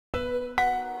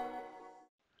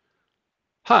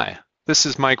Hi, this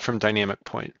is Mike from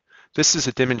DynamicPoint. This is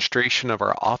a demonstration of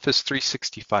our Office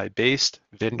 365 based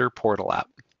vendor portal app.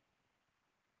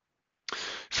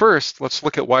 First, let's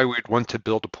look at why we'd want to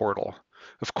build a portal.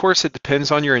 Of course, it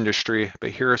depends on your industry,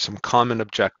 but here are some common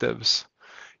objectives.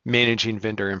 Managing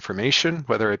vendor information,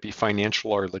 whether it be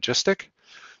financial or logistic,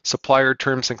 supplier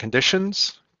terms and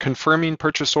conditions, confirming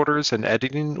purchase orders and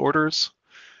editing orders,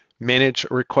 manage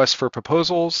requests for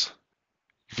proposals,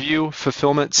 view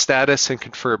fulfillment status and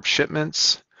confirm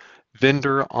shipments,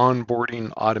 vendor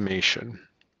onboarding automation.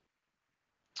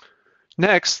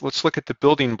 Next, let's look at the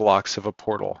building blocks of a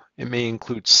portal. It may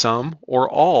include some or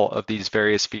all of these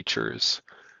various features: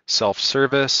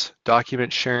 self-service,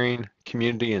 document sharing,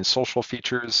 community and social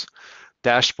features,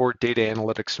 dashboard data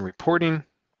analytics and reporting,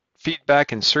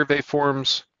 feedback and survey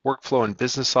forms, workflow and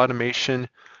business automation,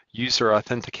 user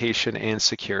authentication, and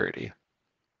security.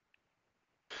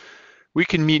 We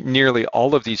can meet nearly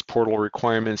all of these portal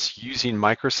requirements using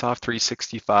Microsoft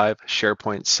 365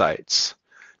 SharePoint sites.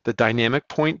 The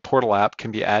DynamicPoint portal app can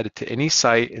be added to any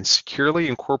site and securely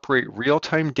incorporate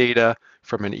real-time data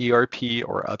from an ERP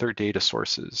or other data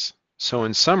sources. So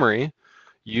in summary,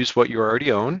 use what you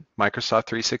already own, Microsoft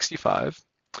 365,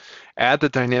 add the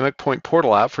DynamicPoint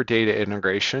portal app for data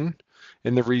integration,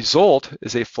 and the result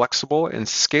is a flexible and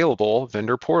scalable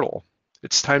vendor portal.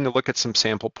 It's time to look at some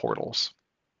sample portals.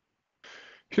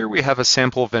 Here we have a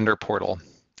sample vendor portal.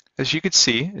 As you can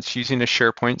see, it's using a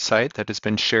SharePoint site that has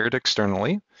been shared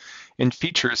externally and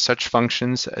features such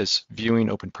functions as viewing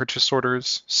open purchase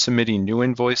orders, submitting new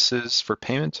invoices for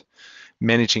payment,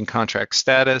 managing contract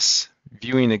status,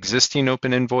 viewing existing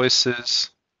open invoices,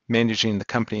 managing the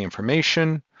company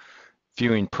information,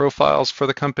 viewing profiles for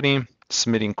the company,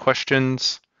 submitting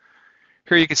questions.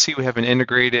 Here you can see we have an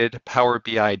integrated Power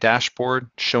BI dashboard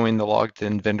showing the logged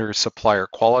in vendor supplier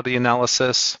quality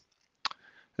analysis,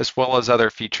 as well as other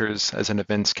features as an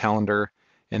events calendar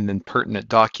and then pertinent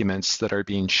documents that are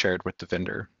being shared with the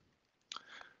vendor.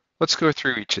 Let's go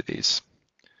through each of these.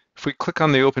 If we click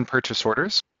on the open purchase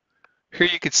orders, here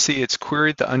you can see it's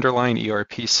queried the underlying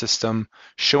ERP system,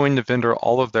 showing the vendor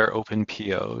all of their open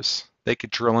POs. They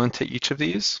could drill into each of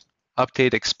these,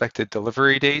 update expected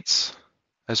delivery dates,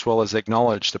 as well as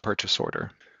acknowledge the purchase order.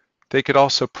 They could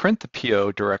also print the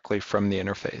PO directly from the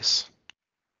interface,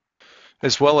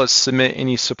 as well as submit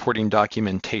any supporting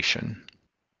documentation.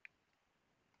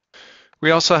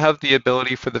 We also have the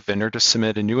ability for the vendor to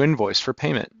submit a new invoice for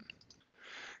payment.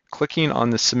 Clicking on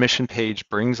the submission page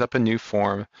brings up a new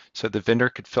form so the vendor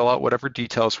could fill out whatever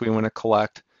details we want to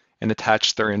collect and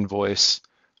attach their invoice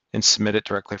and submit it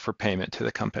directly for payment to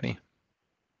the company.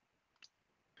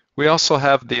 We also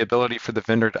have the ability for the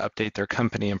vendor to update their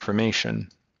company information.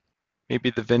 Maybe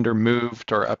the vendor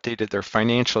moved or updated their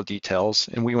financial details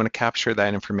and we want to capture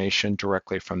that information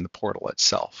directly from the portal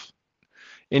itself.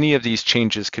 Any of these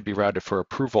changes could be routed for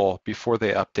approval before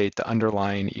they update the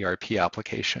underlying ERP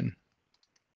application.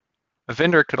 A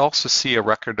vendor could also see a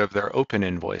record of their open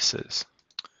invoices.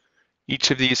 Each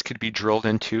of these could be drilled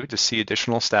into to see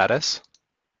additional status,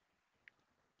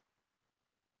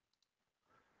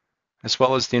 as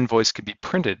well as the invoice could be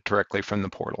printed directly from the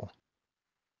portal.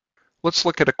 Let's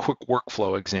look at a quick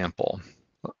workflow example.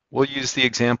 We'll use the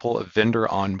example of vendor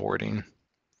onboarding.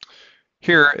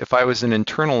 Here, if I was an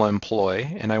internal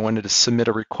employee and I wanted to submit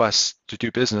a request to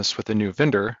do business with a new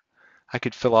vendor, I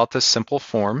could fill out this simple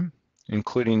form,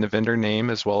 including the vendor name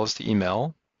as well as the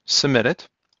email, submit it,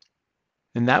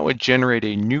 and that would generate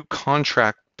a new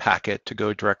contract packet to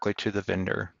go directly to the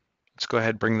vendor. Let's go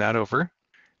ahead and bring that over.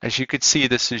 As you could see,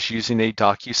 this is using a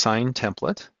DocuSign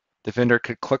template. The vendor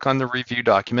could click on the review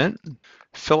document,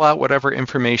 fill out whatever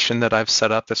information that I've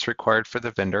set up that's required for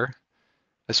the vendor,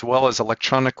 as well as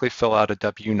electronically fill out a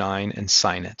W-9 and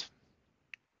sign it.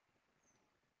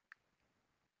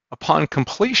 Upon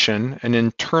completion, an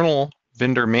internal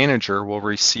vendor manager will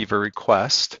receive a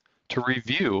request to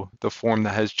review the form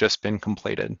that has just been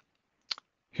completed.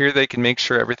 Here they can make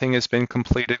sure everything has been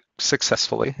completed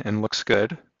successfully and looks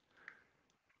good.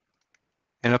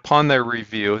 And upon their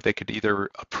review, they could either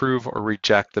approve or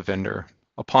reject the vendor.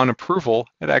 Upon approval,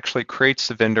 it actually creates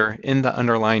the vendor in the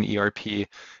underlying ERP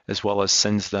as well as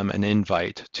sends them an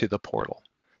invite to the portal.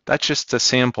 That's just a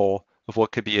sample of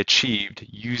what could be achieved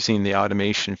using the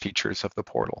automation features of the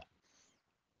portal.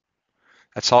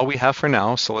 That's all we have for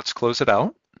now, so let's close it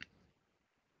out.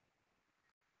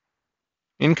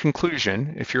 In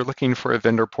conclusion, if you're looking for a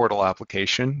vendor portal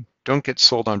application, don't get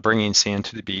sold on bringing sand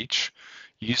to the beach.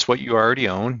 Use what you already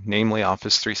own, namely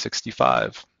Office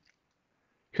 365.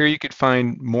 Here you could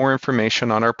find more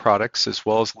information on our products as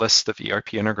well as lists of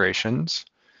ERP integrations,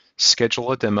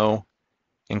 schedule a demo,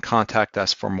 and contact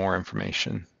us for more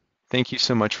information. Thank you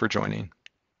so much for joining.